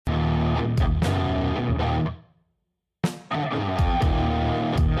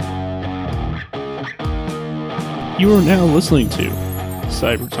You are now listening to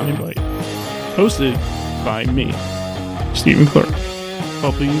Cyber Time Bite, hosted by me, Stephen Clark.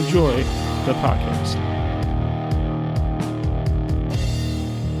 Hope you enjoy the podcast.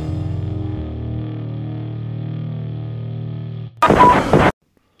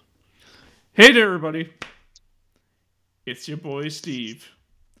 Hey there, everybody. It's your boy Steve.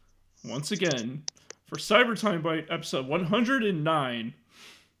 Once again, for Cyber Time Bite episode 109.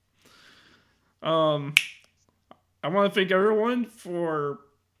 I want to thank everyone for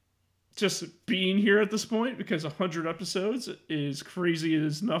just being here at this point, because 100 episodes is crazy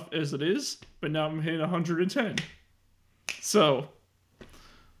enough as it is, but now I'm hitting 110. So,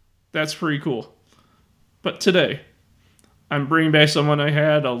 that's pretty cool. But today, I'm bringing back someone I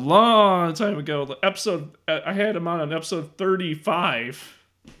had a long time ago. I had him on episode 35.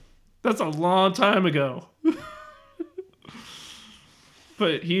 That's a long time ago.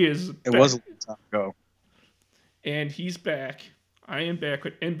 But he is It was a long time ago. And he's back. I am back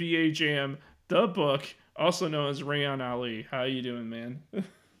with NBA Jam, the book, also known as Rayon Ali. How you doing, man?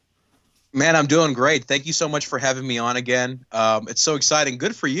 Man, I'm doing great. Thank you so much for having me on again. It's so exciting.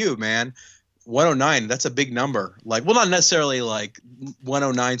 Good for you, man. 109, that's a big number. Like, well, not necessarily like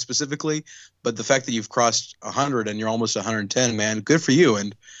 109 specifically, but the fact that you've crossed 100 and you're almost 110, man, good for you.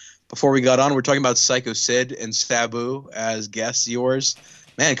 And before we got on, we're talking about Psycho Sid and Sabu as guests yours.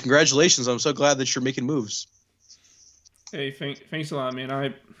 Man, congratulations. I'm so glad that you're making moves. Hey, thanks a lot, man.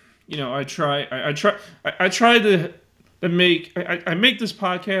 I try to make this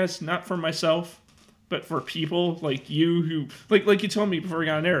podcast not for myself, but for people like you who like you told me before we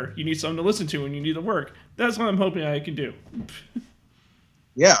got on air, you need something to listen to and you need to work. That's what I'm hoping I can do.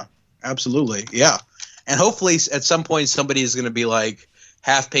 Yeah, absolutely. Yeah. And hopefully at some point somebody is going to be like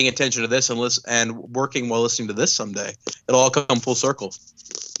half paying attention to this and working while listening to this someday. It'll all come full circle.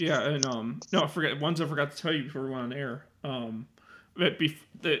 Yeah, and no, I forgot to tell you before we went on air.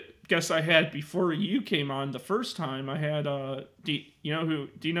 The guest I had before you came on the first time, I had do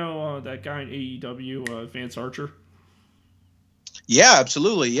you know that guy in AEW, Vance Archer? Yeah,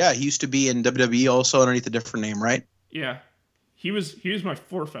 absolutely. Yeah, he used to be in WWE also underneath a different name, right? Yeah, he was my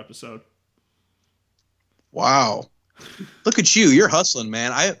 4th episode. Wow, look at you! You're hustling,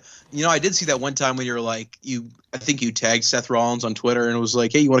 man. I did see that one time when you're like I think you tagged Seth Rollins on Twitter and it was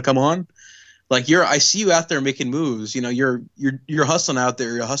like, hey, you want to come on? Like I see you out there making moves. You know, you're hustling out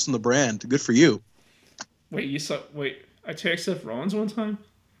there. You're hustling the brand. Good for you. Wait, I tagged Seth Rollins one time?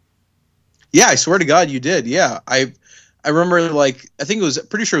 Yeah, I swear to God, you did. Yeah, I remember. Like, I think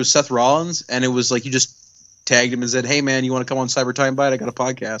pretty sure it was Seth Rollins, and it was like you just tagged him and said, "Hey, man, you want to come on Cyber Time Bite? I got a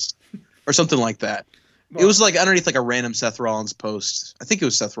podcast," or something like that. Well, it was like underneath like a random Seth Rollins post. I think it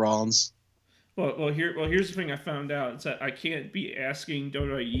was Seth Rollins. Here's the thing I found out. It's that I can't be asking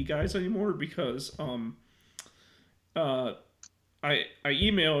WWE guys anymore because I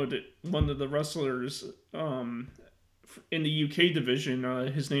emailed one of the wrestlers in the UK division.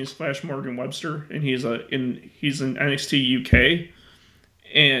 His name is Flash Morgan Webster, and he's in NXT UK,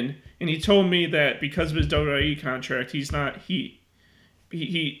 and he told me that because of his WWE contract, he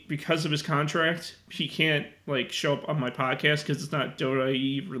because of his contract, he can't like show up on my podcast because it's not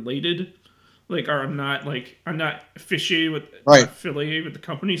WWE related. Like, or I'm not affiliated with the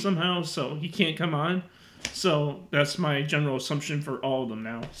company somehow, so he can't come on. So that's my general assumption for all of them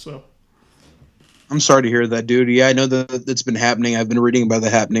now. So I'm sorry to hear that, dude. Yeah, I know that it's been happening. I've been reading about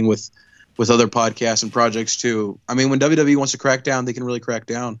that happening with other podcasts and projects too. I mean, when WWE wants to crack down, they can really crack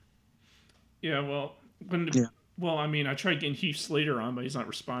down. Yeah, well, I mean, I tried getting Heath Slater on, but he's not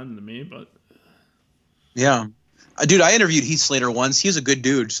responding to me. But yeah. Dude, I interviewed Heath Slater once. He's a good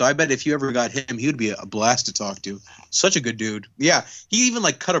dude, so I bet if you ever got him, he would be a blast to talk to. Such a good dude. Yeah, he even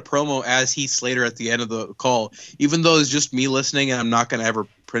like cut a promo as Heath Slater at the end of the call, even though it's just me listening and I'm not going to ever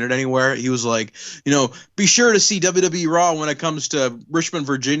print it anywhere. He was like, be sure to see WWE Raw when it comes to Richmond,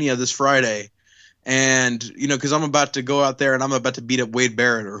 Virginia this Friday. And, because I'm about to go out there and I'm about to beat up Wade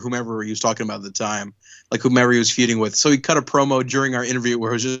Barrett or whomever he was talking about at the time, like whomever he was feuding with. So he cut a promo during our interview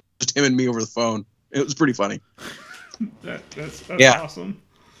where it was just him and me over the phone. It was pretty funny. That's awesome.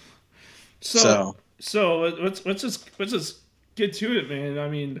 So let's just get to it, man. I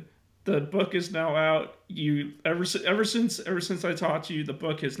mean, the book is now out. You ever since I talked to you, the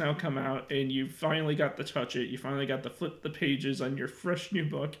book has now come out, and you finally got to touch it. You finally got to flip the pages on your fresh new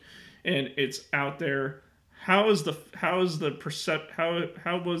book, and it's out there. How was the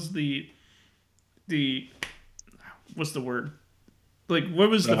what's the word? Like, what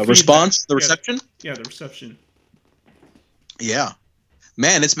was the response? The reception? Yeah, the reception. Yeah.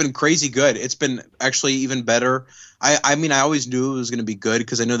 Man, it's been crazy good. It's been actually even better. I mean, I always knew it was going to be good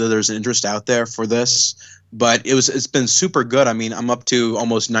because I know that there's an interest out there for this, but it's been super good. I mean, I'm up to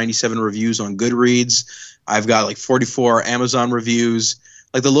almost 97 reviews on Goodreads. I've got like 44 Amazon reviews.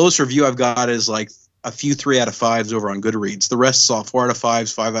 Like the lowest review I've got is like a few 3 out of 5s over on Goodreads. The rest is all 4 out of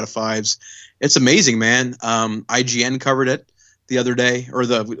 5s, 5 out of 5s. It's amazing, man. IGN covered it the other day, or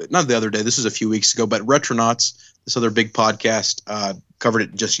not the other day. This was a few weeks ago, but Retronauts, this other big podcast, covered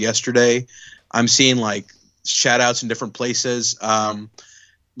it just yesterday. I'm seeing like shout outs in different places.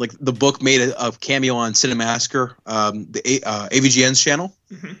 Like the book made a cameo on Cinemassacre, the AVGN's channel,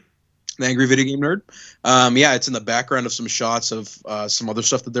 the Angry Video Game Nerd. Yeah, it's in the background of some shots of some other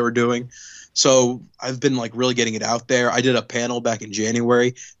stuff that they were doing. So I've been like really getting it out there. I did a panel back in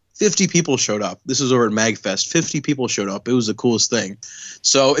January. 50 people showed up. This was over at MagFest. 50 people showed up. It was the coolest thing.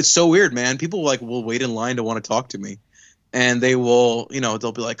 So it's so weird, man. People like will wait in line to want to talk to me. And they will,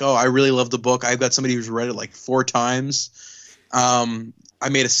 they'll be like, oh, I really love the book. I've got somebody who's read it like 4 times. I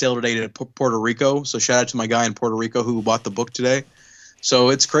made a sale today to Puerto Rico. So shout out to my guy in Puerto Rico who bought the book today. So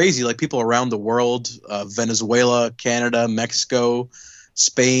it's crazy. Like people around the world, Venezuela, Canada, Mexico,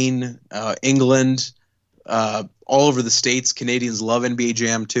 Spain, England, all over the States. Canadians love NBA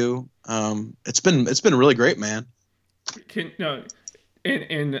Jam too. It's been really great, man.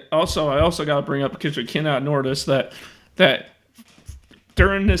 And also I also got to bring up, because we cannot ignore this, that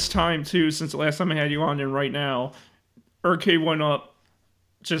during this time too, since the last time I had you on and right now, Arcade1Up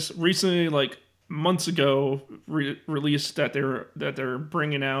just recently, like months ago, released that they're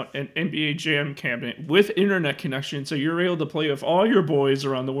bringing out an NBA Jam cabinet with internet connection, so you're able to play with all your boys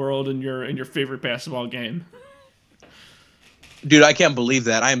around the world in your favorite basketball game. Dude, I can't believe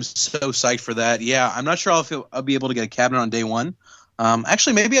that. I am so psyched for that. Yeah, I'm not sure if I'll be able to get a cabinet on day one.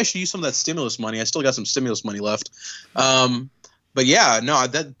 Actually, maybe I should use some of that stimulus money. I still got some stimulus money left. But yeah, no,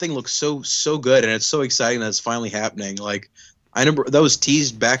 that thing looks so good, and it's so exciting that it's finally happening. Like, I remember that was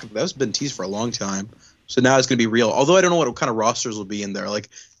teased back. That was been teased for a long time. So now it's going to be real. Although I don't know what kind of rosters will be in there. Like,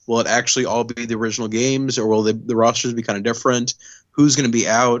 will it actually all be the original games, or will the rosters be kind of different? Who's going to be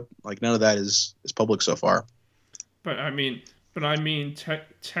out? Like, none of that is public so far. But I mean,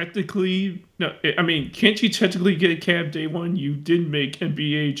 technically, no. I mean, can't you technically get a cab day one? You did make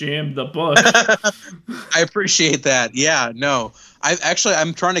NBA Jam the book. I appreciate that. Yeah, no.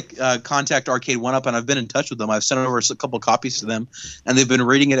 I'm trying to contact Arcade1Up, and I've been in touch with them. I've sent over a couple copies to them, and they've been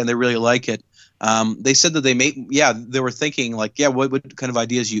reading it, and they really like it. They said that they were thinking like, what kind of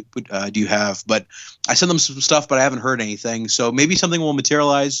ideas do you have? But I sent them some stuff, but I haven't heard anything. So maybe something will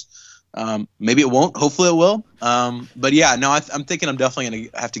materialize. Maybe it won't. Hopefully it will. But yeah, no, I'm thinking I'm definitely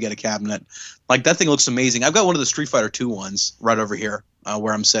going to have to get a cabinet. Like, that thing looks amazing. I've got one of the Street Fighter 2 ones right over here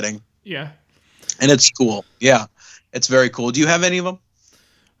where I'm sitting. Yeah. And it's cool. Yeah. It's very cool. Do you have any of them?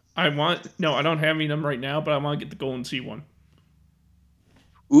 No, I don't have any of them right now, but I want to get the Golden Tee one.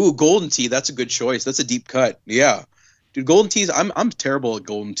 Ooh, Golden Tee. That's a good choice. That's a deep cut. Yeah. Dude, Golden Tees, I'm terrible at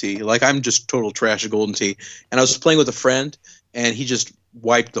Golden Tee. Like, I'm just total trash at Golden Tee. And I was playing with a friend, and he just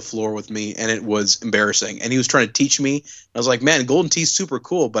wiped the floor with me, and it was embarrassing. And he was trying to teach me. I was like, man, Golden Tee's super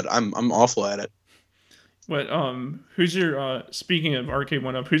cool, but I'm awful at it. But who's your speaking of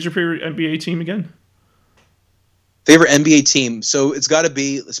Arcade1Up, who's your favorite NBA team again? Favorite NBA team. So it's got to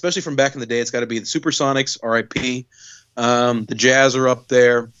be, especially from back in the day, it's got to be the Supersonics, RIP. The Jazz are up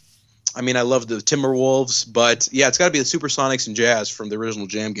there. I mean, I love the Timberwolves, but yeah, it's got to be the Supersonics and Jazz from the original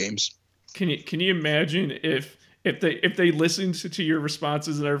Jam games. Can you imagine if they listened to your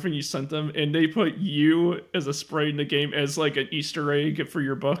responses and everything you sent them, and they put you as a sprite in the game as like an Easter egg for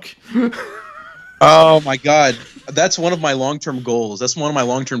your book? Oh my God, that's one of my long-term goals. That's one of my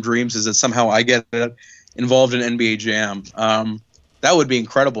long-term dreams, is that somehow I get involved in NBA Jam. That would be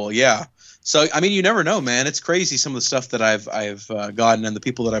incredible. Yeah. So I mean, you never know, man. It's crazy some of the stuff that I've gotten and the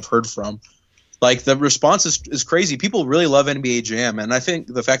people that I've heard from. Like, the response is crazy. People really love NBA Jam, and I think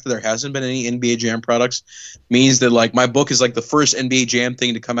the fact that there hasn't been any NBA Jam products means that, like, my book is like the first NBA Jam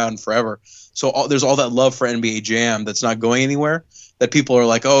thing to come out in forever. So there's all that love for NBA Jam that's not going anywhere, that people are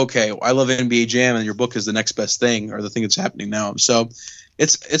like, oh, okay, I love NBA Jam, and your book is the next best thing, or the thing that's happening now. So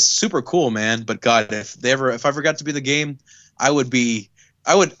it's super cool, man. But God, if I forgot to be the game, I would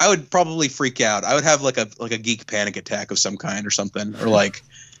probably freak out. I would have like a geek panic attack of some kind or something, or like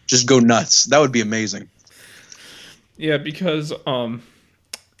just go nuts. That would be amazing. Yeah, because I'm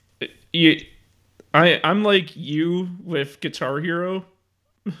like you with Guitar Hero.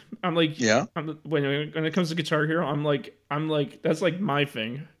 I'm like, yeah. When it comes to Guitar Hero, I'm like that's like my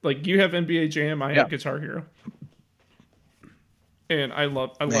thing. Like, you have NBA Jam, I have Guitar Hero, and I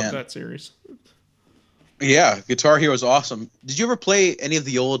love that series. Yeah, Guitar Hero is awesome. Did you ever play any of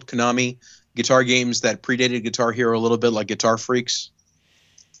the old Konami guitar games that predated Guitar Hero a little bit, like Guitar Freaks?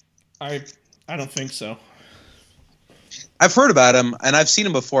 I I don't think so. I've heard about them and I've seen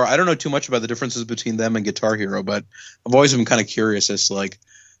them before. I don't know too much about the differences between them and Guitar Hero, but I've always been kind of curious as to like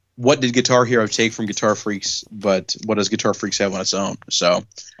what did Guitar Hero take from Guitar Freaks, but what does Guitar Freaks have on its own? So,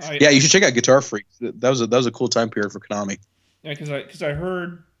 yeah, you should check out Guitar Freaks. That was a cool time period for Konami. Yeah, because I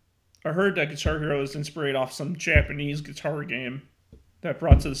heard that Guitar Hero is inspired off some Japanese guitar game that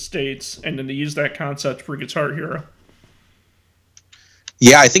brought to the States, and then they used that concept for Guitar Hero.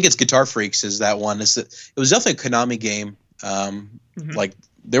 Yeah, I think it's Guitar Freaks is that one. It was definitely a Konami game. Like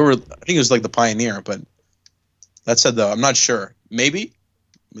I think it was like the pioneer, but that said though, I'm not sure. Maybe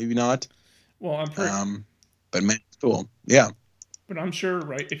not. Well, I'm pretty. But man, it's cool. Yeah. But I'm sure,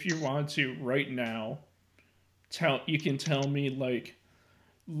 right? If you want to, right now, you can tell me like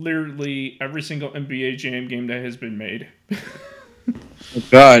literally every single NBA Jam game that has been made. Oh,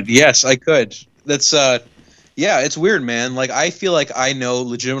 God, yes, I could. That's yeah, it's weird, man. Like I feel like I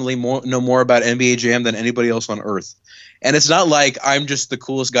legitimately know more about NBA Jam than anybody else on earth. And it's not like I'm just the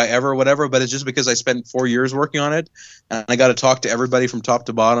coolest guy ever or whatever, but it's just because I spent 4 years working on it and I got to talk to everybody from top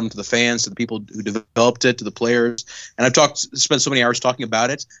to bottom, to the fans, to the people who developed it, to the players. And spent so many hours talking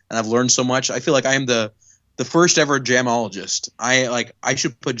about it and I've learned so much. I feel like I am the first ever jamologist. I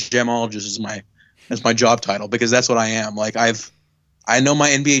should put jamologist as my job title because that's what I am. Like I know my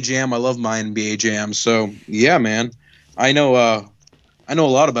NBA Jam. I love my NBA Jam. So yeah, man, I know a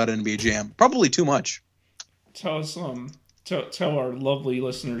lot about NBA Jam. Probably too much. Tell us tell our lovely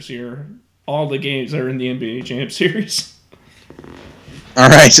listeners here all the games that are in the NBA Jam series. All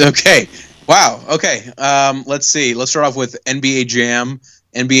right. Okay. Wow. Okay. Let's see. Let's start off with NBA Jam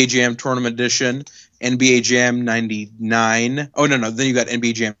Tournament Edition, NBA Jam 99. Oh no. Then you got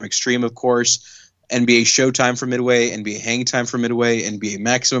NBA Jam Extreme, of course. NBA Showtime for Midway, NBA Hang Time for Midway, NBA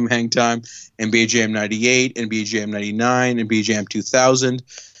Maximum Hang Time, NBA Jam 98, NBA Jam 99, NBA Jam 2000,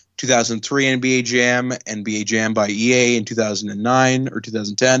 2003 NBA Jam by EA in 2009 or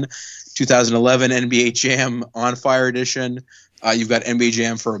 2010, 2011 NBA Jam On Fire Edition. You've got NBA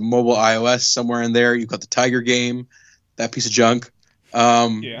Jam for mobile iOS somewhere in there. You've got the Tiger Game, that piece of junk.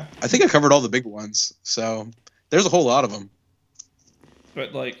 Yeah. I think I covered all the big ones, so there's a whole lot of them.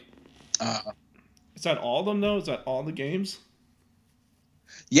 But like, is that all of them though? Is that all the games?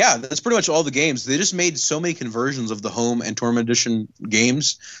 Yeah, that's pretty much all the games. They just made so many conversions of the home and tournament edition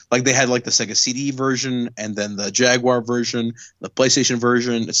games. Like they had like the Sega CD version and then the Jaguar version, the PlayStation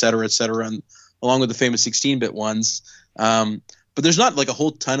version, et cetera, and along with the famous 16-bit ones. But there's not like a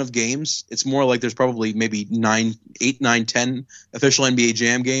whole ton of games. It's more like there's probably maybe 8, 9, 10 official NBA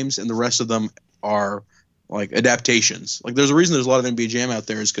Jam games, and the rest of them are like adaptations. Like there's a reason there's a lot of NBA Jam out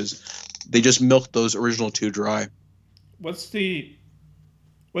there is because they just milked those original two dry. What's the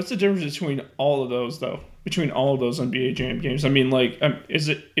difference between all of those though? Between all of those NBA Jam games, I mean, like, is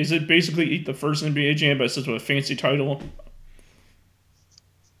it basically the first NBA Jam, but it's just with a fancy title?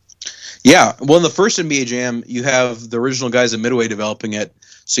 Yeah, well, in the first NBA Jam, you have the original guys at Midway developing it.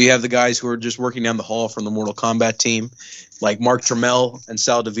 So you have the guys who are just working down the hall from the Mortal Kombat team, like Mark Trammell and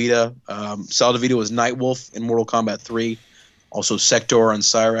Sal DeVita. Sal DeVita was Nightwolf in Mortal Kombat 3, also Sector on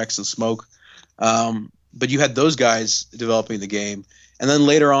Cyrax and Smoke. But you had those guys developing the game. And then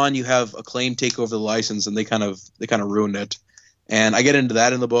later on, you have Acclaim take over the license, and they kind of ruined it. And I get into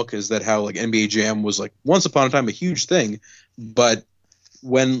that in the book, is that how like NBA Jam was like once upon a time a huge thing, but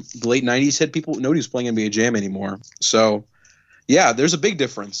when the late 90s hit, nobody was playing NBA Jam anymore. So yeah, there's a big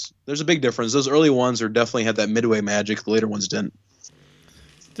difference. Those early ones are definitely had that Midway magic. The later ones didn't.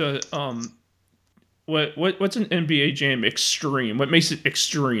 What's an NBA Jam Extreme? What makes it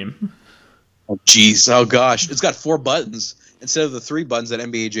extreme? Oh geez, oh gosh, it's got 4 buttons instead of the 3 buttons that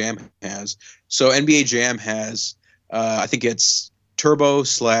NBA Jam has. So NBA Jam has, I think it's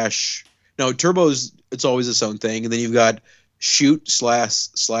Turbo's it's always its own thing, and then you've got shoot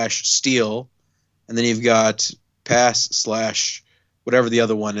slash steal, and then you've got pass / whatever the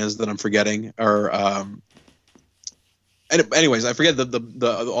other one is that I'm forgetting. Or anyways, I forget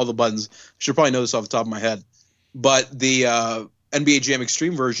the all the buttons. I should probably know this off the top of my head. But the NBA Jam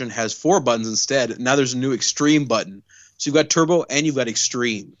Extreme version has 4 buttons instead. Now there's a new Extreme button. So you've got Turbo and you've got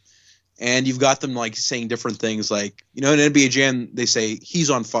Extreme. And you've got them like saying different things, like, you know, in NBA Jam they say he's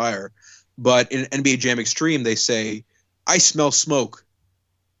on fire, but in NBA Jam Extreme they say I smell smoke.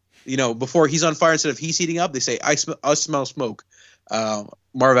 You know, before he's on fire, instead of he's heating up, they say I smell smoke.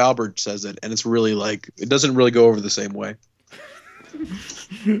 Marv Albert says it, and it's really like it doesn't really go over the same way.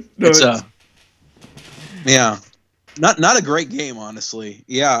 Yeah, not a great game, honestly.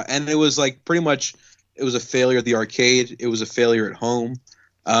 Yeah, and it was like pretty much It was a failure at the arcade. It was a failure at home.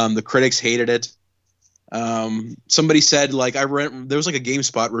 The critics hated it. Somebody said like there was like a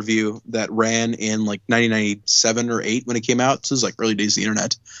GameSpot review that ran in like 1997 or 8 when it came out. So it was like early days of the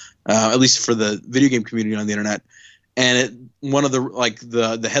internet, at least for the video game community on the internet. And one of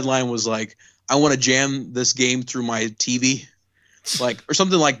the headline was like, "I want to jam this game through my TV," like or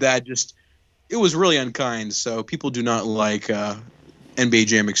something like that. Just it was really unkind. So people do not like NBA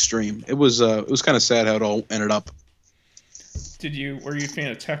Jam Extreme. It was kind of sad how it all ended up. Were you a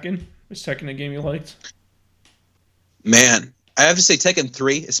fan of Tekken? Was Tekken a game you liked? Man, I have to say Tekken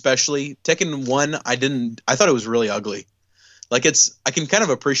 3, especially. Tekken 1, I thought it was really ugly. Like I can kind of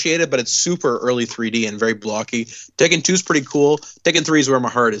appreciate it, but it's super early 3D and very blocky. Tekken 2 is pretty cool. Tekken 3 is where my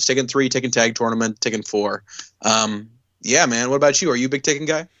heart is. Tekken 3, Tekken Tag Tournament, Tekken 4. Yeah, man. What about you? Are you a big Tekken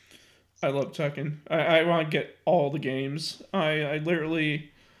guy? I love Tekken. I want to get all the games. I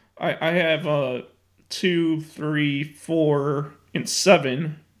literally I have 2, 3, 4, and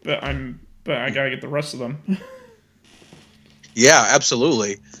 7, but I gotta get the rest of them. Yeah,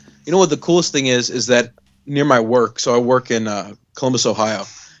 absolutely. You know what the coolest thing is that near my work, so I work in Columbus, Ohio,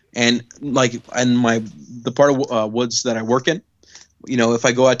 and the part of woods that I work in, you know, if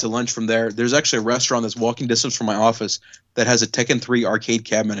I go out to lunch from there, there's actually a restaurant that's walking distance from my office that has a Tekken 3 arcade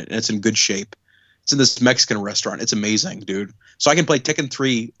cabinet, and it's in good shape. It's in this Mexican restaurant. It's amazing, dude. So I can play Tekken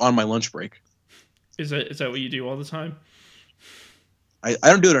 3 on my lunch break. Is that what you do all the time? I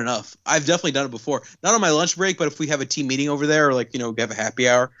don't do it enough. I've definitely done it before. Not on my lunch break, but if we have a team meeting over there or like, you know, have a happy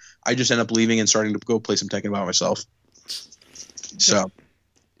hour, I just end up leaving and starting to go play some Tekken by myself. So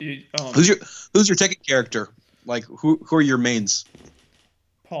who's your Tekken character? Like who are your mains?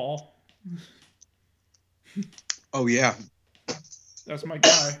 Paul. Oh yeah. That's my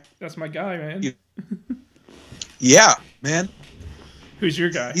guy. That's my guy, man. Yeah, man. Who's your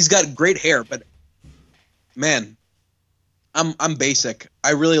guy? He's got great hair, but man, I'm basic.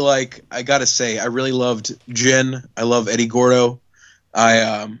 I gotta say, I really loved Jin. I love Eddie Gordo.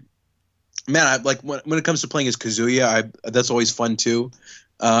 I like when it comes to playing as Kazuya, that's always fun too.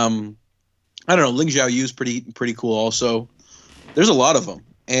 I don't know, Ling Xiaoyu is pretty cool also. There's a lot of them.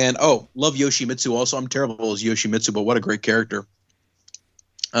 And love Yoshimitsu also. I'm terrible as Yoshimitsu, but what a great character.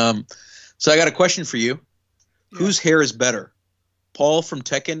 So I got a question for you. Yeah. Whose hair is better? Paul from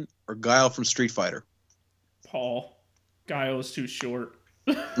Tekken or Guile from Street Fighter? Paul. Guile is too short.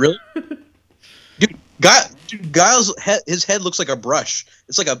 Really? Dude, Guile's his head looks like a brush.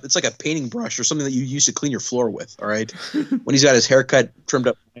 It's like a painting brush or something that you use to clean your floor with, all right? When he's got his haircut trimmed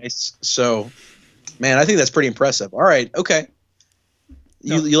up nice. So, man, I think that's pretty impressive. All right, okay.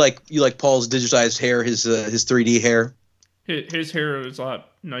 No. You like Paul's digitized hair, his 3D hair? His hair is a lot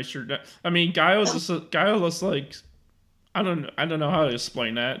nicer. I mean, Guile looks like I don't know how to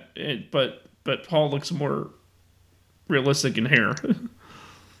explain that. But Paul looks more realistic in hair.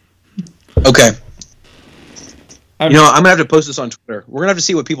 Okay. I'm gonna have to post this on Twitter. We're gonna have to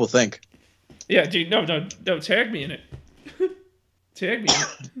see what people think. Yeah, dude. No. Tag me in it. Tag me in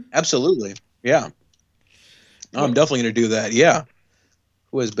it. Absolutely. Yeah. No, I'm definitely gonna do that. Yeah.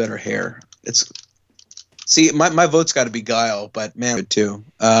 Who has better hair? My vote's got to be Guile, but man, too.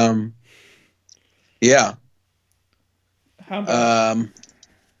 Yeah. How about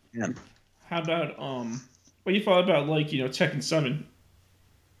what you thought about Tekken 7?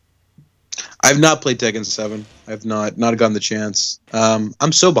 I've not played Tekken 7. I've not gotten the chance.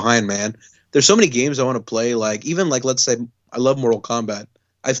 I'm so behind, man. There's so many games I want to play. Like let's say I love Mortal Kombat.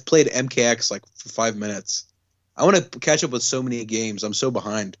 I've played MKX like for 5 minutes. I want to catch up with so many games. I'm so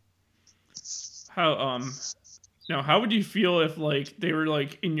behind. How would you feel if they were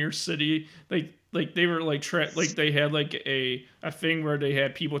in your city, like they were they had a thing where they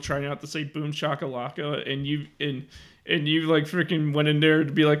had people trying out to say boom shakalaka, and you freaking went in there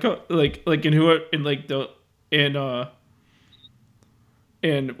to be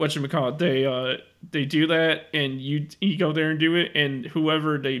and whatchamacallit, they do that, and you go there and do it, and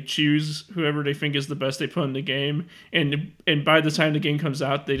whoever they think is the best, they put in the game, and by the time the game comes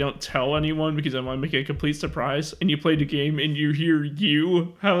out, they don't tell anyone because they want to make it a complete surprise, and you play the game and you hear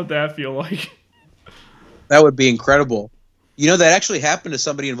you. How would that feel like? That would be incredible. That actually happened to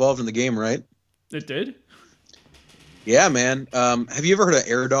somebody involved in the game, right? It did? Yeah, man. Have you ever heard of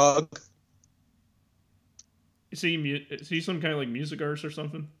Air Dog? Is he some kind of music artist or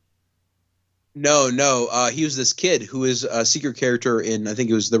something? No. He was this kid who is a secret character in, I think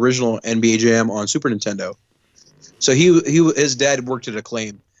it was the original NBA Jam on Super Nintendo. So his dad worked at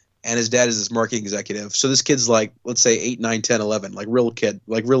Acclaim, and his dad is this marketing executive. So this kid's let's say 8, 9, 10, 11, real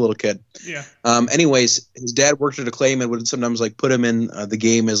little kid. Yeah. Anyways, his dad worked at Acclaim and would sometimes put him in the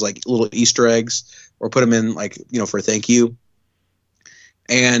game as little Easter eggs. or put them in like, you know, for a thank you.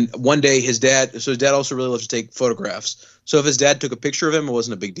 And one day his dad also really loves to take photographs. So if his dad took a picture of him, it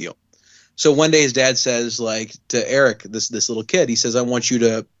wasn't a big deal. So one day his dad says, like, to Eric, this little kid, he says, I want you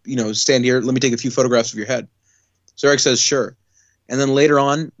to, you know, stand here. Let me take a few photographs of your head. So Eric says, sure. And then later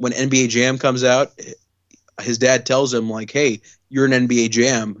on, when NBA Jam comes out, his dad tells him, like, hey, you're an NBA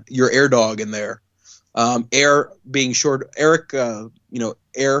Jam. You're Air Dog in there. Air being short, Eric, you know,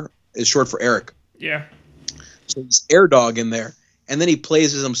 Air is short for Eric. Yeah. So he's Air Dog in there. And then he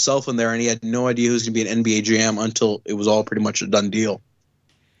plays as himself in there, and he had no idea who's going to be an NBA Jam until it was all pretty much a done deal.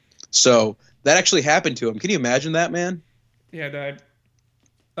 So that actually happened to him. Can you imagine that, man? Yeah,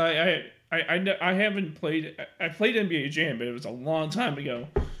 I haven't played. I played NBA Jam, but it was a long time ago.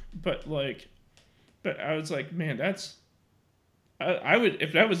 But I was like, man, that's. I would,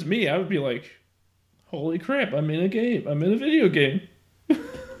 if that was me, I would be like, holy crap, I'm in a game. I'm in a video game.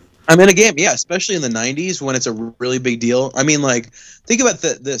 I'm in a game, yeah, especially in the 90s when it's a really big deal. I mean, like, think about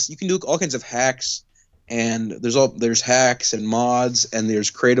this. You can do all kinds of hacks, and there's hacks and mods, and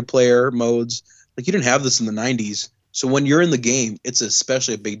there's creative player modes. Like, you didn't have this in the 90s. So when you're in the game, it's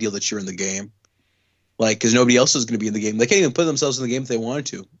especially a big deal that you're in the game. Like, because nobody else is going to be in the game. They can't even put themselves in the game if they wanted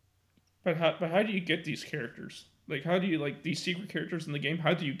to. But how do you get these characters? Like, how do you, like, these secret characters in the game,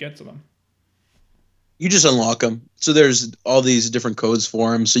 how do you get to them? You just unlock them. So there's all these different codes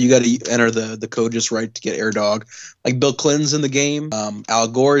for them. So you got to enter the code just right to get Air Dog. Like Bill Clinton's in the game. Al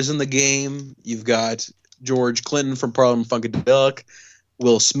Gore's in the game. You've got George Clinton from Parliament Funkadelic.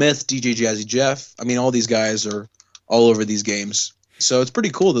 Will Smith, DJ Jazzy Jeff. I mean, all these guys are all over these games. So it's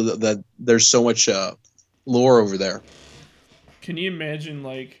pretty cool that there's so much lore over there. Can you imagine,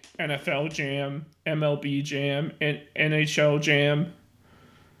 like, NFL Jam, MLB Jam, and NHL Jam?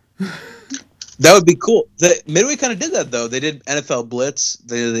 That would be cool. The Midway kind of did that, though. They did NFL Blitz.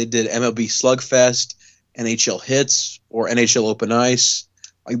 They did MLB Slugfest, NHL Hits, or NHL Open Ice.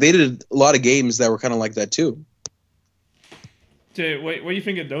 Like, they did a lot of games that were kind of like that, too. What do you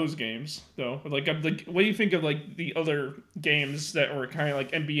think of those games, though? Like, what do you think of, like, the other games that were kind of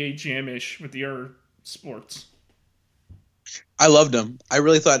like NBA Jam-ish with the other sports? I loved them. I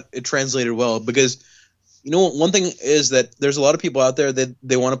really thought it translated well because, you know, one thing is that there's a lot of people out there that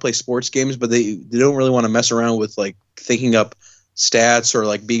they want to play sports games, but they don't really want to mess around with, like, thinking up stats or,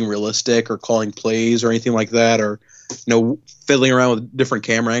 like, being realistic or calling plays or anything like that, or, you know, fiddling around with different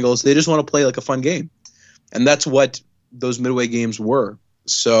camera angles. They just want to play, like, a fun game. And that's what those Midway games were.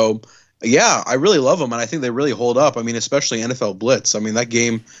 So, yeah, I really love them, and I think they really hold up. I mean, especially NFL Blitz. I mean, that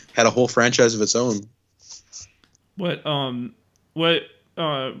game had a whole franchise of its own. What do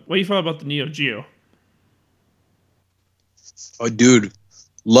you thought about the Neo Geo? Oh, dude,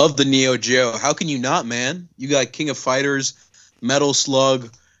 love the Neo Geo. How can you not, man? You got King of Fighters, Metal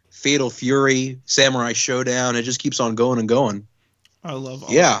Slug, Fatal Fury, Samurai Showdown. It just keeps on going and going. I love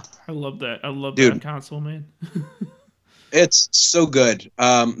that. I love that. I love Dude, that console, man. It's so good.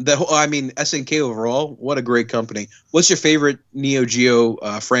 SNK overall, what a great company. What's your favorite Neo Geo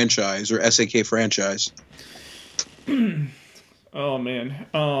franchise or SNK franchise? Oh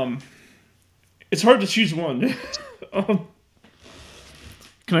man, it's hard to choose one.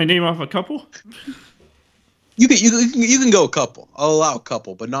 Can I name off a couple? You can go a couple. I'll allow a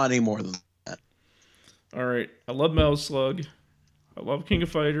couple, but not any more than that. All right, I love Metal Slug. I love King of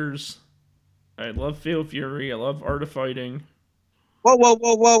Fighters. I love Fatal Fury. I love Art of Fighting.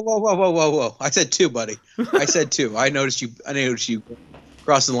 Whoa! I said two, buddy. I said two. I noticed you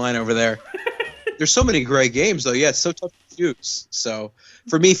crossing the line over there. There's so many great games, though. Yeah, it's so tough to choose. So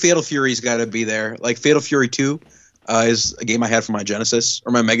for me, Fatal Fury's got to be there. Like Fatal Fury 2 is a game I had for my Genesis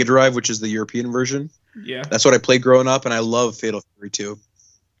or my Mega Drive, which is the European version. Yeah, that's what I played growing up, and I love Fatal Fury 2.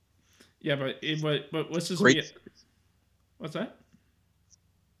 Yeah, but what's this? Great. What's that?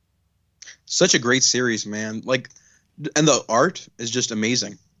 Such a great series, man. Like, and the art is just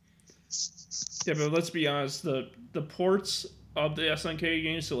amazing. Yeah, but let's be honest. The ports of the SNK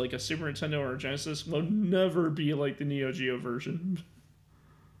games to like a Super Nintendo or a Genesis will never be like the Neo Geo version.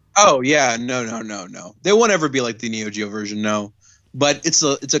 Oh yeah, no. They won't ever be like the Neo Geo version, no. But it's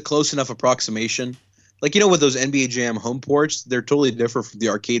a close enough approximation. Like, you know, with those NBA Jam home ports, they're totally different from the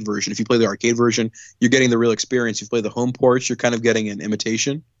arcade version. If you play the arcade version, you're getting the real experience. If you play the home ports, you're kind of getting an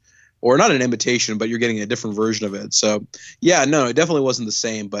imitation. Or not an imitation, but you're getting a different version of it. So, yeah, no, it definitely wasn't the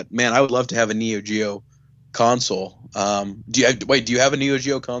same. But, man, I would love to have a Neo Geo console. Do you have a Neo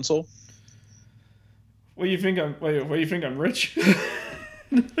Geo console? What do you think I'm rich?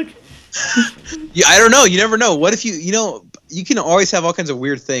 Yeah, I don't know. You never know. What if you can always have all kinds of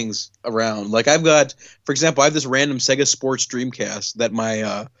weird things around. Like I've got, for example, I have this random Sega Sports Dreamcast that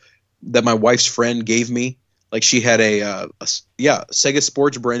my that my wife's friend gave me. Like she had a Sega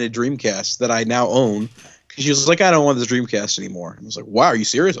Sports branded Dreamcast that I now own. She was like, I don't want this Dreamcast anymore. I was like, wow, are you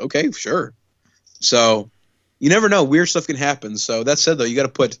serious? Okay, sure. So you never know. Weird stuff can happen. So that said, though, you got to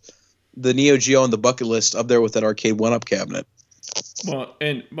put the Neo Geo on the bucket list up there with that arcade one-up cabinet. Well,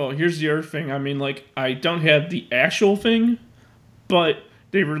 here's the other thing. I mean, like, I don't have the actual thing, but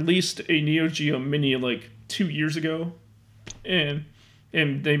they released a Neo Geo Mini like 2 years ago, and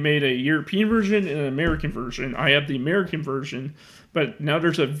they made a European version and an American version. I have the American version, but now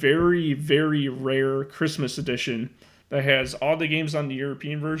there's a very, very rare Christmas edition that has all the games on the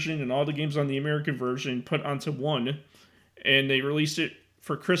European version and all the games on the American version put onto one, and they released it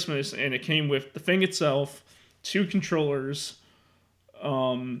for Christmas, and it came with the thing itself, 2 controllers,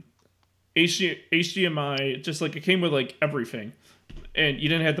 HDMI, just like it came with like everything, and you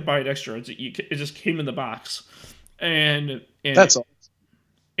didn't have to buy it extra. It just came in the box, and that's all.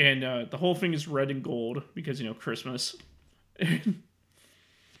 And the whole thing is red and gold because Christmas, and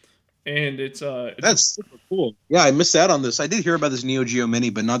it's that's super cool. Yeah, I missed out on this. I did hear about this Neo Geo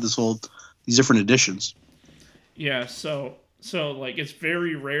Mini, but not these different editions. Yeah, so like it's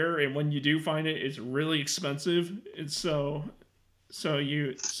very rare, and when you do find it, it's really expensive. And so if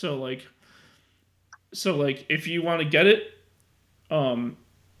you want to get it,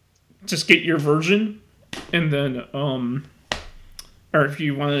 just get your version, and then or if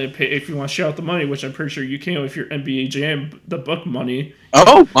you want to shell out the money, which I'm pretty sure you can with your NBA Jam the book money.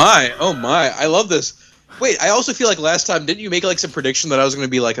 Oh my! I love this. Wait, I also feel like last time, didn't you make like some prediction that I was going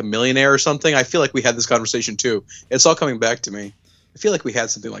to be like a millionaire or something? I feel like we had this conversation too. It's all coming back to me. I feel like we had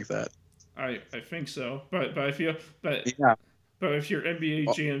something like that. I think so, but I feel yeah. But if you're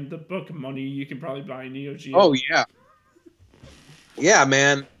NBA Jam the book money, you can probably buy Neo Geo. Oh yeah. Yeah,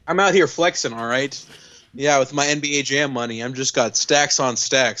 man, I'm out here flexing. All right. Yeah, with my NBA Jam money, I'm just got stacks on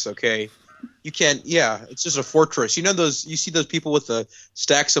stacks. Okay. You can't. Yeah, it's just a fortress. You see those people with the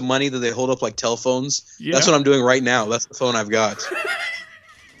stacks of money that they hold up like telephones. Yeah. That's what I'm doing right now. That's the phone I've got.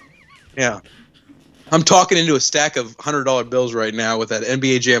 Yeah, I'm talking into a stack of $100 bills right now with that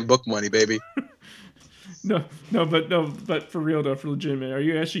NBA Jam book money, baby. No, but for real though, for legitimate, are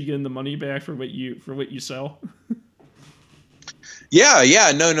you actually getting the money back for what you sell?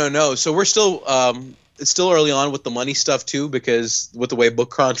 Yeah, no. So we're still it's still early on with the money stuff too, because with the way book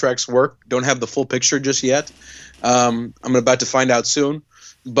contracts work, don't have the full picture just yet. I'm about to find out soon.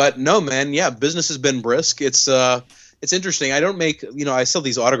 But no, man, yeah, business has been brisk. It's interesting. I don't make, I sell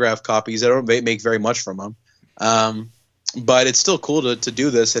these autograph copies. I don't make very much from them. But it's still cool to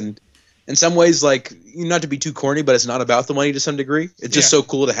do this, and in some ways, like, not to be too corny, but it's not about the money to some degree. It's just so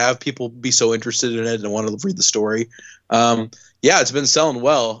cool to have people be so interested in it and want to read the story. Yeah, it's been selling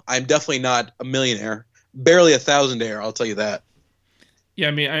well. I'm definitely not a millionaire. Barely a thousandaire, I'll tell you that. Yeah,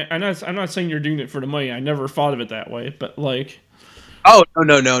 I mean, I'm not saying you're doing it for the money. I never thought of it that way, but like. Oh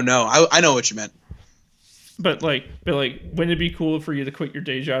no! I know what you meant. But wouldn't it be cool for you to quit your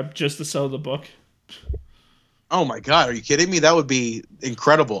day job just to sell the book? Oh my God, are you kidding me? That would be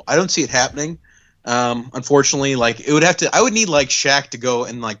incredible. I don't see it happening. Unfortunately, like I would need like Shaq to go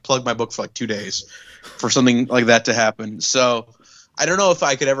and like plug my book for like 2 days for something like that to happen. So I don't know if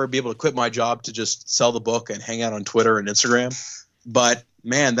I could ever be able to quit my job to just sell the book and hang out on Twitter and Instagram. But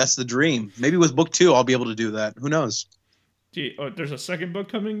man, that's the dream. Maybe with book 2, I'll be able to do that. Who knows? There's a second book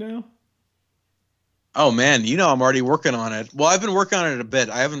coming now? Oh man, I'm already working on it. Well, I've been working on it a bit.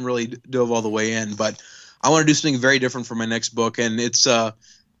 I haven't really dove all the way in, but I want to do something very different for my next book, and it's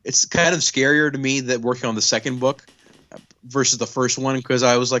kind of scarier to me that working on the second book versus the first one, because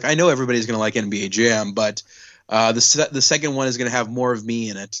I was like, I know everybody's going to like NBA Jam, but the second one is going to have more of me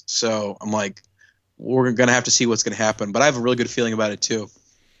in it. So I'm like, we're going to have to see what's going to happen, but I have a really good feeling about it too.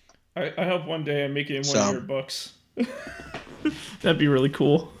 I hope one day I make it in one of your books. That'd be really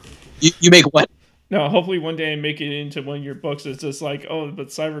cool. You make what? No, hopefully one day I make it into one of your books. It's just like, oh, but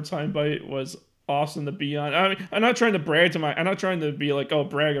Cyber Time Bite was awesome to be on. I mean, I'm not trying to I'm not trying to be like, oh,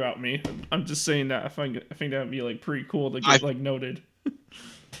 brag about me. I'm just saying that I think that'd be like pretty cool to get like noted.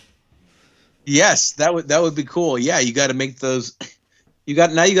 Yes, that would be cool. Yeah, you got to make those. You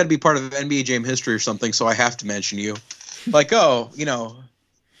got to be part of NBA Jam history or something. So I have to mention you, like, oh,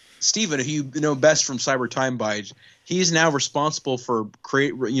 Steven, who you know best from Cyber Time Bite. He's now responsible for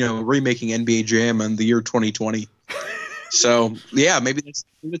remaking NBA Jam in the year 2020. So yeah, maybe that's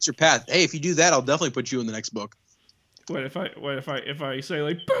your path. Hey, if you do that, I'll definitely put you in the next book. What if I say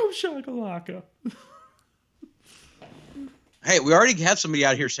like boom shakalaka? Hey, we already have somebody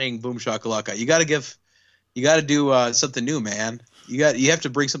out here saying boom shakalaka. You got to do something new, man. You have to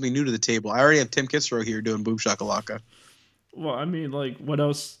bring something new to the table. I already have Tim Kitzrow here doing boom shakalaka. Well, I mean, like, what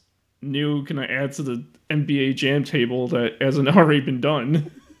else new can I add to the NBA Jam table that hasn't already been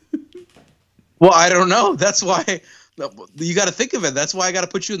done? Well, I don't know. That's why you got to think of it. That's why I got to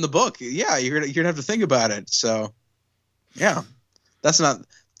put you in the book. Yeah, you're gonna have to think about it. So, yeah, that's not.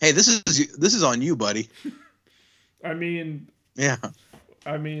 Hey, this is on you, buddy. I mean, yeah.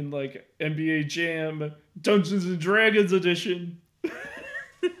 I mean, like NBA Jam Dungeons and Dragons edition.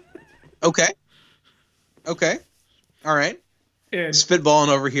 Okay. Okay. All right. And spitballing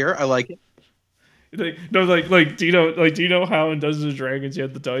over here. I like it. Do you know how in Dungeons and Dragons you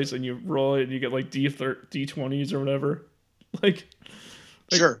have the dice and you roll it and you get like D20s or whatever? Like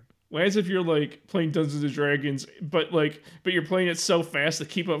Sure. Why as if you're like playing Dungeons and Dragons, but you're playing it so fast to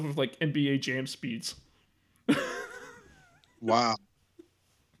keep up with like NBA Jam speeds. Wow.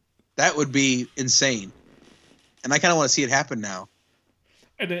 That would be insane. And I kind of want to see it happen now.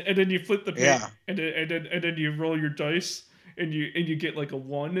 And then you flip the page, yeah. and then you roll your dice and you get like a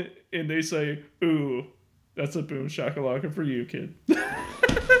 1 and they say, "Ooh, that's a boom shakalaka for you, kid."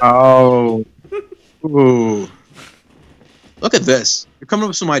 Oh. Ooh. Look at this. You're coming up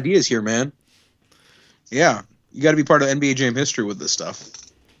with some ideas here, man. Yeah. You got to be part of NBA Jam history with this stuff.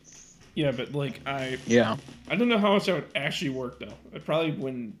 Yeah, but like I don't know how much that would actually work though. It probably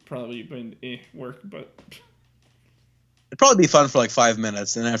wouldn't work, but it'd probably be fun for like 5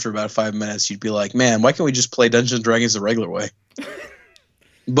 minutes, and after about 5 minutes, you'd be like, "Man, why can't we just play Dungeons and Dragons the regular way?"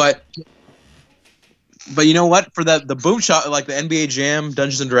 but you know what? For the boom shot, like the NBA Jam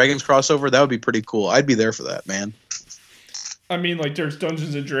Dungeons and Dragons crossover, that would be pretty cool. I'd be there for that, man. I mean, like there's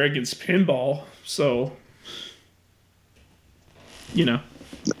Dungeons and Dragons pinball, so you know.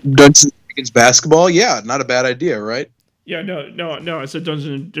 Dungeons and Dragons basketball, yeah, not a bad idea, right? Yeah, no. I said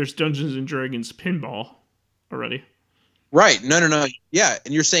there's Dungeons and Dragons pinball already. Right. No. Yeah,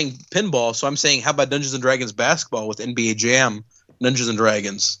 and you're saying pinball, so I'm saying how about Dungeons and Dragons basketball with NBA Jam Dungeons and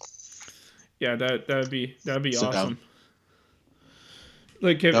Dragons? Yeah, that'd be awesome.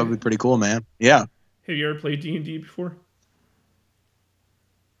 Like that would be pretty cool, man. Yeah. Have you ever played D&D before?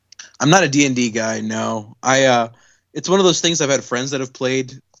 I'm not a D&D guy, no. It's one of those things I've had friends that have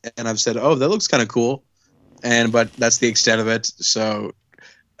played, and I've said, "Oh, that looks kind of cool," but that's the extent of it. So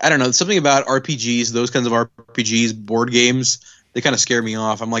I don't know. Something about RPGs, those kinds of RPGs, board games, they kind of scare me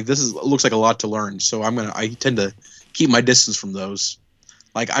off. I'm like, looks like a lot to learn, so I tend to keep my distance from those.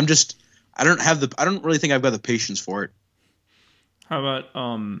 Like I don't really think I've got the patience for it. How about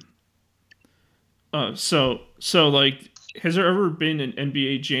so like, has there ever been an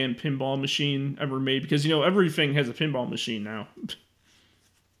NBA Jam pinball machine ever made? Because everything has a pinball machine now.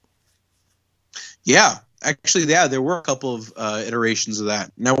 Yeah, actually, yeah, there were a couple of iterations of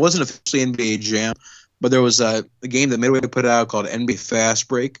that. Now, it wasn't officially NBA Jam, but there was a game that Midway put out called NBA Fast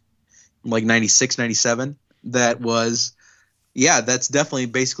Break, like 96, 97. That was, that's definitely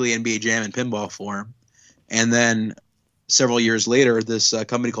basically NBA Jam in pinball form. And then several years later, this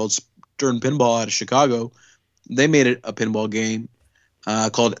company called Stern Pinball out of Chicago, they made it a pinball game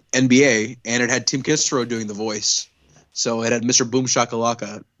called NBA, and it had Tim Kistro doing the voice. So it had Mr. Boom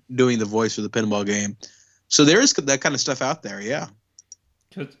Shakalaka doing the voice for the pinball game. So there is that kind of stuff out there, yeah.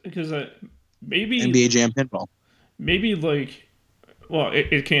 Because maybe NBA Jam pinball. Maybe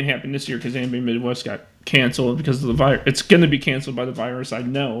it can't happen this year because NBA Midwest got canceled because of the virus. It's going to be canceled by the virus, I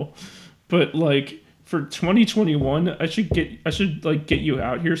know. But like for 2021, I should get you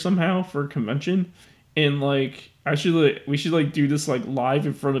out here somehow for a convention, and like we should do this like live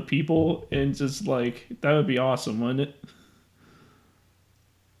in front of people, and just like that would be awesome, wouldn't it?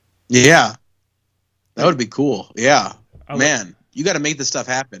 Yeah, that would be cool. Yeah, man, you got to make this stuff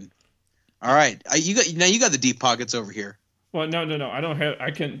happen. All right, you got the deep pockets over here. Well, no, I don't have.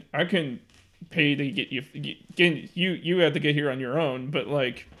 I can pay to get you. You have to get here on your own, but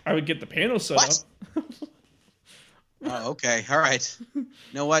like I would get the panel set up. Oh, okay, all right. You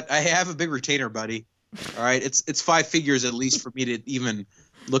know what? I have a big retainer, buddy. All right, it's 5 figures at least for me to even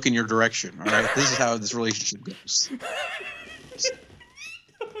look in your direction. All right, this is how this relationship goes.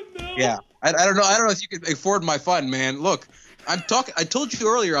 No. Yeah, I don't know. I don't know if you could afford my fund, man. Look, I told you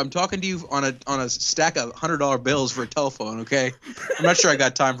earlier. I'm talking to you on a stack of $100 bills for a telephone. Okay, I'm not sure I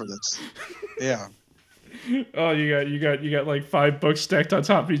got time for this. Yeah. Oh, you got like 5 books stacked on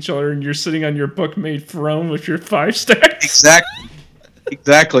top of each other, and you're sitting on your book-made throne with your 5 stacks.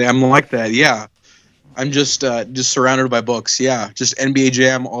 Exactly. I'm like that. Yeah. I'm just surrounded by books. Yeah, just NBA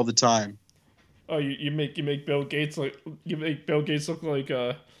Jam all the time. Oh, you make Bill Gates look like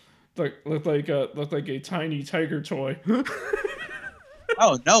a tiny tiger toy.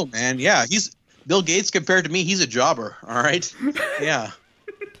 Oh no, man! Yeah, he's Bill Gates compared to me. He's a jobber. All right. Yeah.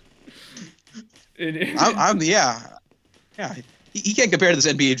 Yeah. He can't compare to this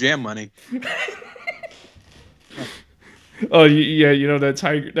NBA Jam money. Oh yeah, you know that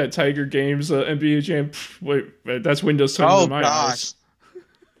Tiger Games NBA Jam. Wait, that's Windows 10 Oh in my gosh. eyes.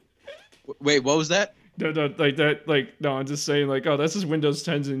 Wait, what was that? No, like that, like no. I'm just saying, like, oh, that's just Windows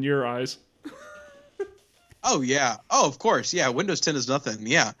 10s in your eyes. Oh yeah. Oh, of course. Yeah. Windows 10 is nothing.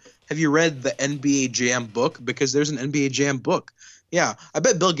 Yeah. Have you read the NBA Jam book? Because there's an NBA Jam book. Yeah, I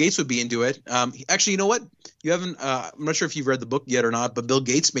bet Bill Gates would be into it. Actually, you know what? You haven't. I'm not sure if you've read the book yet or not, but Bill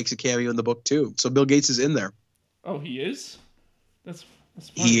Gates makes a cameo in the book too. So Bill Gates is in there. Oh, he is. That's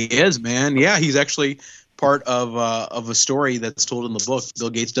funny. He is, man. Yeah, he's actually part of a story that's told in the book. Bill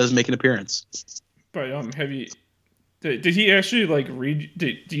Gates does make an appearance. But have you? Did he actually like read?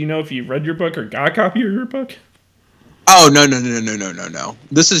 Do you know if he read your book or got a copy of your book? Oh no.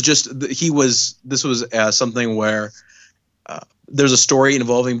 This is just This was something where there's a story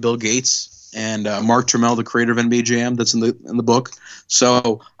involving Bill Gates and Mark Turmell, the creator of NBA Jam, that's in the book.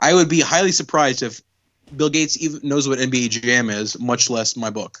 So I would be highly surprised if Bill Gates even knows what NBA Jam is, much less my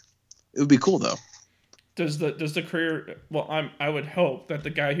book. It would be cool though. Does the creator? Well, I would hope that the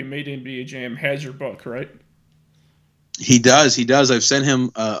guy who made NBA Jam has your book, right? He does. I've sent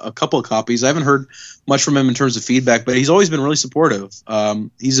him a couple of copies. I haven't heard much from him in terms of feedback, but he's always been really supportive.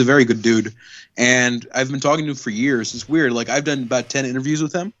 He's a very good dude, and I've been talking to him for years. It's weird. Like I've done about 10 interviews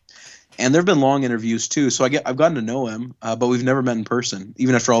with him, and there've been long interviews too. So I've gotten to know him, but we've never met in person,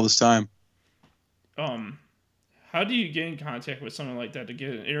 even after all this time. How do you get in contact with someone like that to get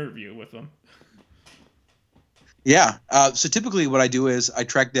an interview with them? Yeah. So typically, what I do is I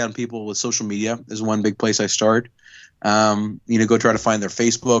track down people with social media. Is one big place I start. Go try to find their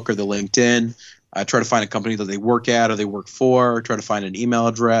Facebook or their LinkedIn. I try to find a company that they work at or they work for. Or try to find an email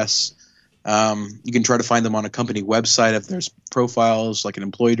address. You can try to find them on a company website if there's profiles, like an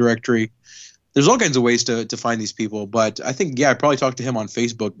employee directory. There's all kinds of ways to find these people. But I think, I probably talked to him on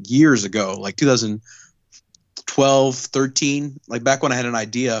Facebook years ago, like 2012, 13, like back when I had an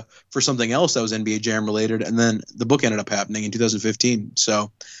idea for something else that was NBA Jam related. And then the book ended up happening in 2015.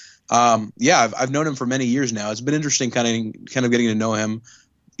 So I've known him for many years now. It's been interesting kind of getting to know him,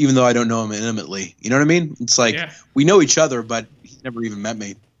 even though I don't know him intimately. You know what I mean? It's like we know each other, but he's never even met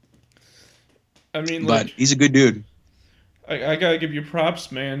me. I mean, but he's a good dude. I gotta give you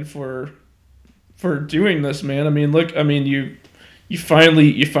props, man, for doing this, man. I mean, look, I mean, you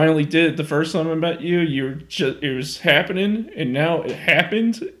finally did it. The first time I met you, it was happening, and now it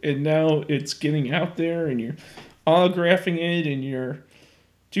happened, and now it's getting out there, and you're autographing it, and you're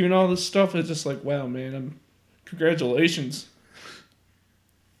doing all this stuff. It's just like, wow, man, congratulations.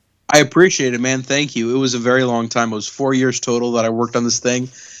 I appreciate it, man. Thank you. It was a very long time. It was 4 years total that I worked on this thing.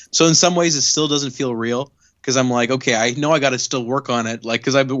 So in some ways, it still doesn't feel real because I'm like, okay, I know I got to still work on it. Like,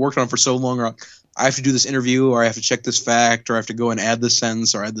 because I've been working on it for so long. Or I have to do this interview, or I have to check this fact, or I have to go and add this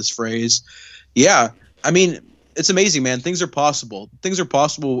sentence or add this phrase. Yeah. I mean, it's amazing, man. Things are possible. Things are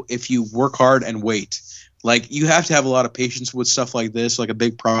possible if you work hard and wait. Like, you have to have a lot of patience with stuff like this, like a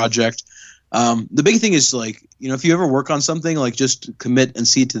big project. The big thing is, like, if you ever work on something, like, just commit and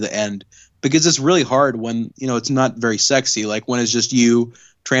see it to the end, because it's really hard when, it's not very sexy. Like, when it's just you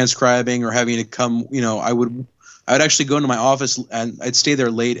transcribing or having to come, I would actually go into my office and I'd stay there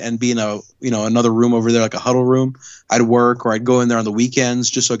late and be in another room over there, like a huddle room. I'd work, or I'd go in there on the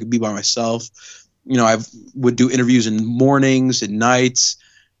weekends just so I could be by myself. I would do interviews in mornings and nights.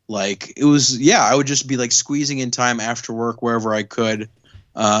 Like, it was, I would just be like squeezing in time after work wherever I could.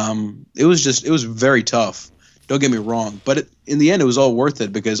 It was very tough. Don't get me wrong, but in the end, it was all worth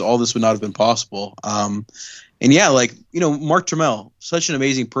it because all this would not have been possible. Mark Turmell, such an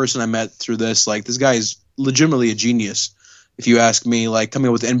amazing person I met through this. Like, this guy is legitimately a genius. If you ask me, like, coming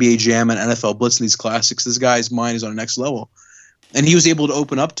up with NBA Jam and NFL Blitz and these classics, this guy's mind is on the next level. And he was able to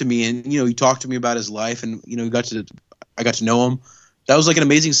open up to me, and he talked to me about his life, and I got to know him. That was like an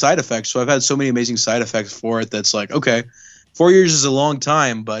amazing side effect. So I've had so many amazing side effects for it. That's like, okay, 4 years is a long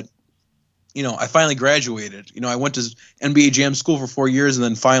time, but I finally graduated. I went to NBA Jam school for 4 years, and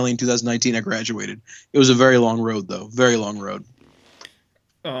then finally in 2019 I graduated. It was a very long road, though. Very long road.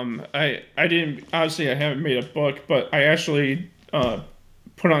 I didn't, obviously I haven't made a book, but I actually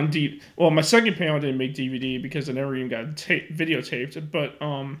put on my second panel didn't make DVD because I never even got videotaped, but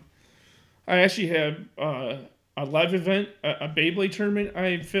I actually have a live event, a Beyblade tournament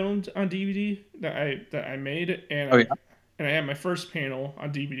I filmed on DVD that I made, and I had my first panel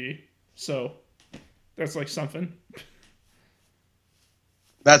on DVD. So that's like something.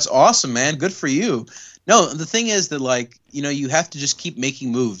 That's awesome, man. Good for you. No, the thing is that, like, you have to just keep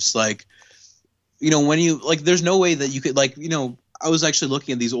making moves. Like, when you, like, there's no way that you could, like, I was actually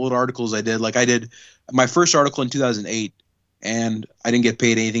looking at these old articles I did. Like, I did my first article in 2008. and I didn't get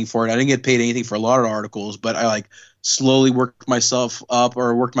paid anything for it. I didn't get paid anything for a lot of articles, but I like slowly worked myself up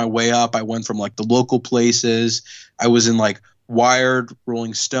or worked my way up. I went from like the local places. I was in like Wired,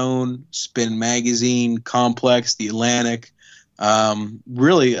 Rolling Stone, Spin Magazine, Complex, The Atlantic.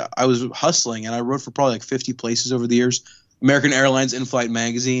 Really, I was hustling, and I wrote for probably like 50 places over the years. American Airlines In-Flight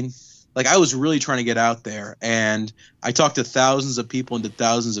Magazine. Like, I was really trying to get out there, and I talked to thousands of people and did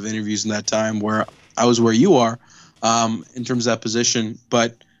thousands of interviews in that time where I was where you are in terms of that position.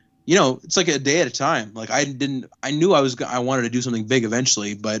 But, you know, it's like a day at a time. Like, I knew I wanted to do something big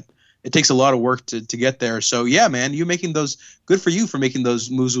eventually, but it takes a lot of work to get there. So, yeah, man, good for you for making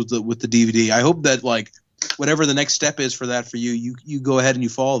those moves with the DVD. I hope that, like, whatever the next step is for that for you, you go ahead and you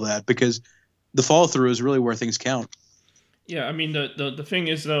follow that, because the follow through is really where things count. Yeah, I mean the thing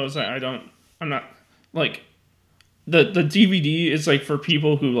is though is that I'm not like the DVD is like for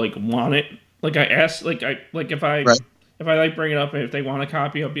people who like want it. Like I asked if I Right. if I like bring it up and if they want a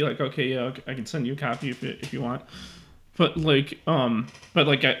copy, I'll be like, okay, yeah, I can send you a copy if you want. But I'm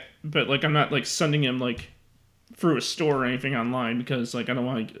not like sending them like through a store or anything online, because like I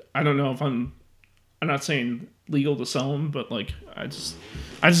don't know if I'm not saying legal to sell them, but like I just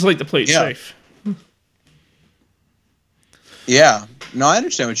like to play it safe. Yeah. No, I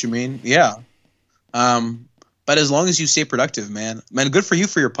understand what you mean. Yeah. But as long as you stay productive, man, good for you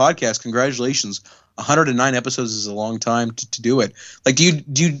for your podcast. Congratulations. 109 episodes is a long time to do it. Like, do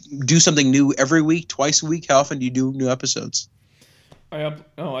you do something new every week, twice a week? How often do you do new episodes? I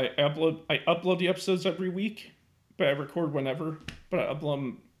upload the episodes every week, but I record whenever. But I upload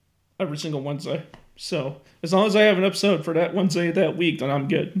them every single Wednesday. So as long as I have an episode for that Wednesday of that week, then I'm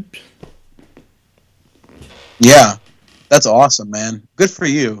good. Yeah. That's awesome, man. Good for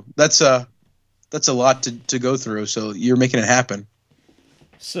you. That's a lot to go through. So you're making it happen.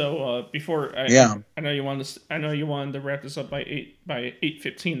 So before I know you wanted to wrap this up by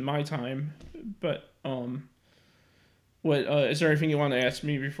 8:15 my time, but what is there anything you want to ask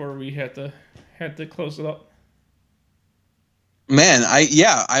me before we had to close it up? Man,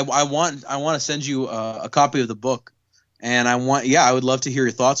 I want to send you a copy of the book, and I would love to hear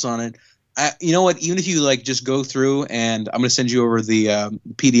your thoughts on it. You know what? Even if you like just go through, and I'm going to send you over the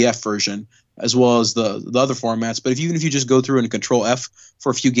PDF version as well as the other formats. But even if you just go through and Control F for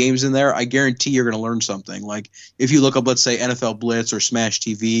a few games in there, I guarantee you're going to learn something. Like if you look up, let's say NFL Blitz or Smash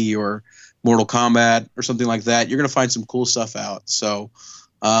TV or Mortal Kombat or something like that, you're going to find some cool stuff out. So,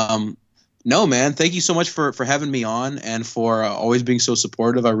 no, man, thank you so much for having me on and for always being so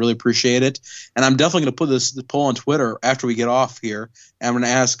supportive. I really appreciate it. And I'm definitely going to put this poll on Twitter after we get off here. And I'm going to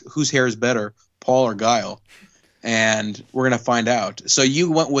ask whose hair is better, Paul or Guile. And we're going to find out. So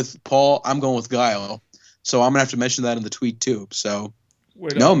you went with Paul. I'm going with Guile. So I'm going to have to mention that in the tweet too. So,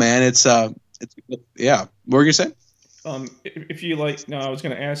 man, it's yeah. What were you going to say? If you like, no, I was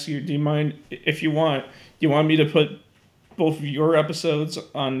going to ask you, do you mind if you want me to put both of your episodes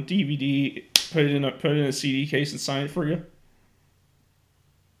on DVD, put it in a CD case and sign it for you?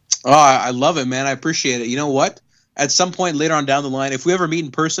 Oh, I love it, man. I appreciate it. You know what? At some point later on down the line, if we ever meet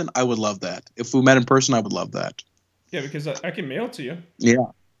in person, I would love that. If we met in person, I would love that. Yeah, because I can mail it to you. Yeah.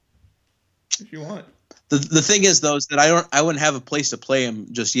 If you want. The thing is, though, is that I wouldn't have a place to play them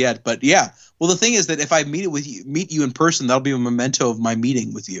just yet. But yeah, well, the thing is that if I meet you in person, that'll be a memento of my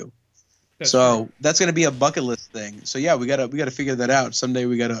meeting with you. That's going to be a bucket list thing. So yeah, we gotta figure that out. Someday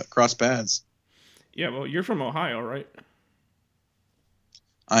we gotta cross paths. Yeah, well, you're from Ohio, right?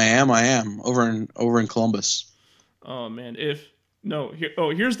 I am over in Columbus. Oh man, here's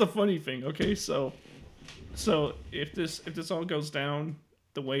the funny thing. Okay, so if this all goes down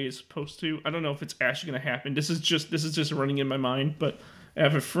the way it's supposed to, I don't know if it's actually gonna happen. This is just running in my mind, but I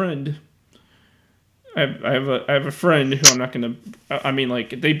have a friend. I have a friend who I'm not gonna. I mean,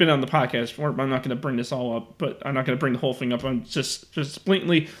 like they've been on the podcast before, but I'm not gonna bring this all up. But I'm not gonna bring the whole thing up. I'm just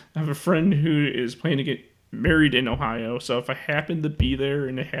blatantly. I have a friend who is planning to get married in Ohio. So if I happen to be there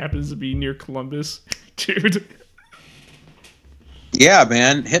and it happens to be near Columbus, dude. Yeah,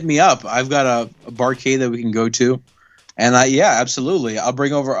 man, hit me up. I've got a barcade that we can go to, and absolutely. I'll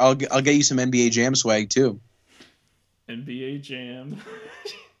bring over. I'll get you some NBA Jam swag too. NBA Jam.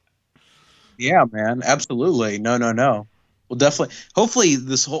 Yeah, man, absolutely. No. Well, definitely. Hopefully,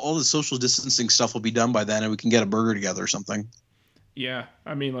 all the social distancing stuff will be done by then, and we can get a burger together or something. Yeah,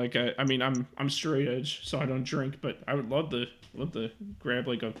 I mean, I'm straight edge, so I don't drink, but I would love to grab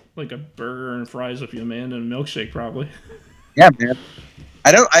like a burger and fries with you, man, and a milkshake probably. Yeah, man.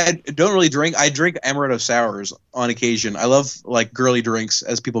 I don't really drink. I drink amaretto sours on occasion. I love like girly drinks,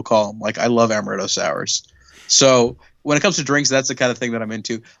 as people call them. Like I love amaretto sours. So when it comes to drinks, that's the kind of thing that I'm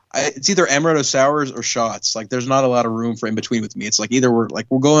into. it's either amaretto sours or shots. Like there's not a lot of room for in between with me. It's like either we're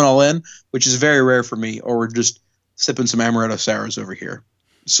going all in, which is very rare for me, or we're just sipping some amaretto sours over here.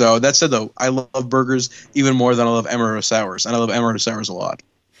 So that said, though, I love burgers even more than I love amaretto sours, and I love amaretto sours a lot.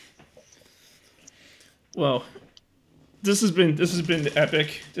 Well, this has been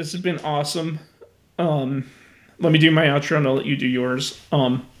epic. This has been awesome. Let me do my outro and I'll let you do yours.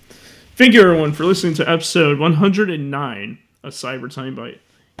 Thank you everyone for listening to episode 109 of Cyber Time Bite.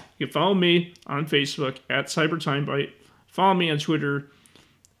 You can follow me on Facebook at Cyber Time Bite. Follow me on Twitter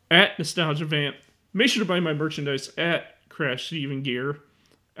at NostalgiaVamp. Make sure to buy my merchandise at Crash Steven Gear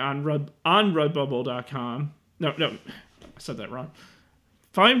on Redbubble.com. No, I said that wrong.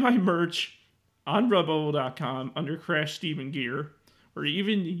 Find my merch on Redbubble.com under Crash Steven Gear, or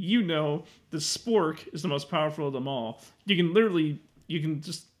even the Spork is the most powerful of them all. You can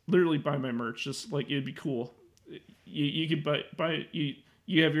just literally buy my merch. Just like it'd be cool. You could buy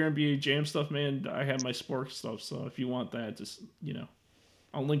you have your NBA Jam stuff, man. I have my Spork stuff. So if you want that, just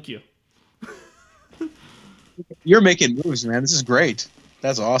I'll link you. You're making moves, man. This is great.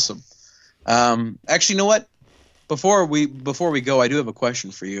 That's awesome. Actually, you know what? Before we go, I do have a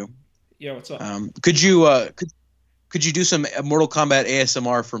question for you. Yeah, what's up? Could you do some Mortal Kombat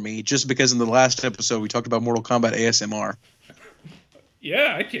ASMR for me? Just because in the last episode we talked about Mortal Kombat ASMR.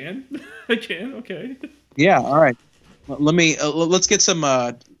 Yeah, I can. I can. Okay. Yeah. All right. Let me. Let's get some.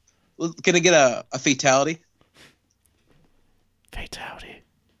 Can I get a fatality? Fatality.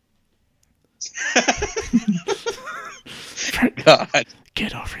 God.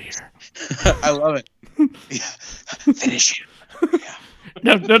 Get over here. I love it. Yeah. Finish him. Yeah.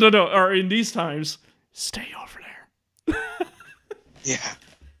 No. Or in these times, stay over there. Yeah.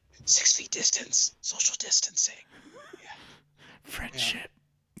 6 feet distance. Social distancing. Yeah. Friendship.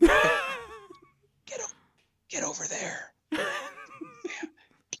 Yeah. Get over there. Yeah.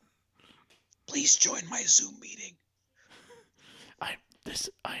 Please join my Zoom meeting. I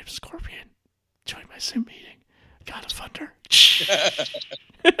am Scorpion. Join my Zoom meeting. God of Thunder.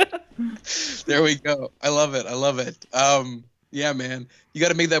 There we go. I love it. Yeah, man. You got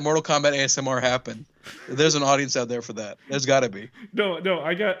to make that Mortal Kombat ASMR happen. There's an audience out there for that. There's got to be. No.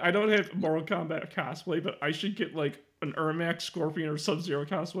 I don't have Mortal Kombat cosplay, but I should get like an Ermac Scorpion or Sub-Zero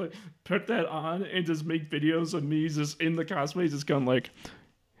cosplay. Put that on and just make videos of me just in the cosplay, just going like,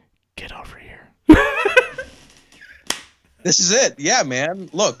 get over here. This is it. Yeah, man.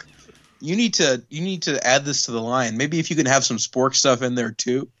 Look, you need to add this to the line. Maybe if you can have some Spork stuff in there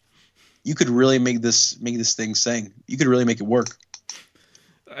too, you could really make this thing sing. You could really make it work.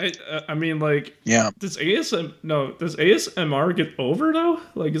 I mean, like, yeah. Does ASMR get over though?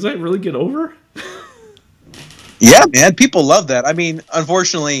 Like, does that really get over? Yeah, man. People love that. I mean,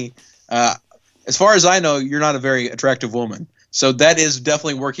 unfortunately, as far as I know, you're not a very attractive woman, so that is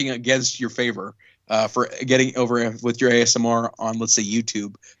definitely working against your favor for getting over with your ASMR on, let's say,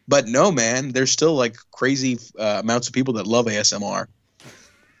 YouTube. But no, man, there's still like crazy amounts of people that love ASMR.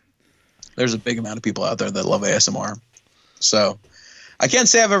 There's a big amount of people out there that love ASMR. So I can't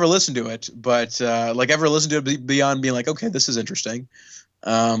say I've ever listened to it, but ever listened to it beyond being like, okay, this is interesting.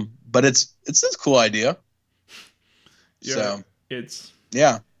 But it's a cool idea. Yeah, so it's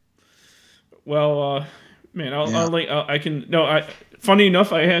yeah. Well, man, funny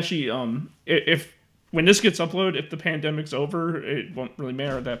enough, I actually if when this gets uploaded, if the pandemic's over, it won't really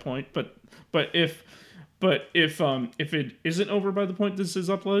matter at that point. But if it isn't over by the point this is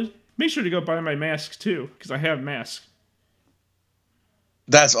uploaded, make sure to go buy my mask too, because I have masks.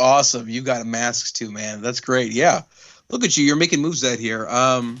 That's awesome. You got masks too, man. That's great. Yeah. Look at you. You're making moves out here.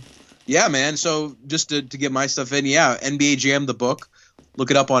 Yeah, man. So just to get my stuff in, yeah, NBA Jam, the book.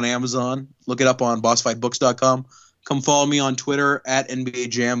 Look it up on Amazon. Look it up on bossfightbooks.com. Come follow me on Twitter at NBA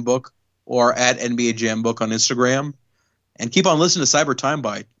Jam Book or at NBA Jam Book on Instagram. And keep on listening to Cyber Time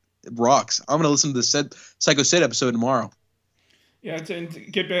Bite. It rocks. I'm going to listen to the Psycho Sid episode tomorrow. Yeah,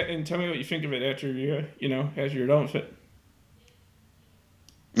 and get back and tell me what you think of it after after you're done with it.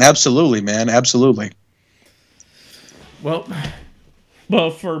 Absolutely, man. Absolutely. Well,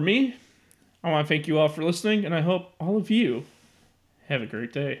 for me, I want to thank you all for listening, and I hope all of you have a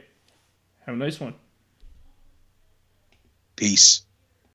great day. Have a nice one. Peace.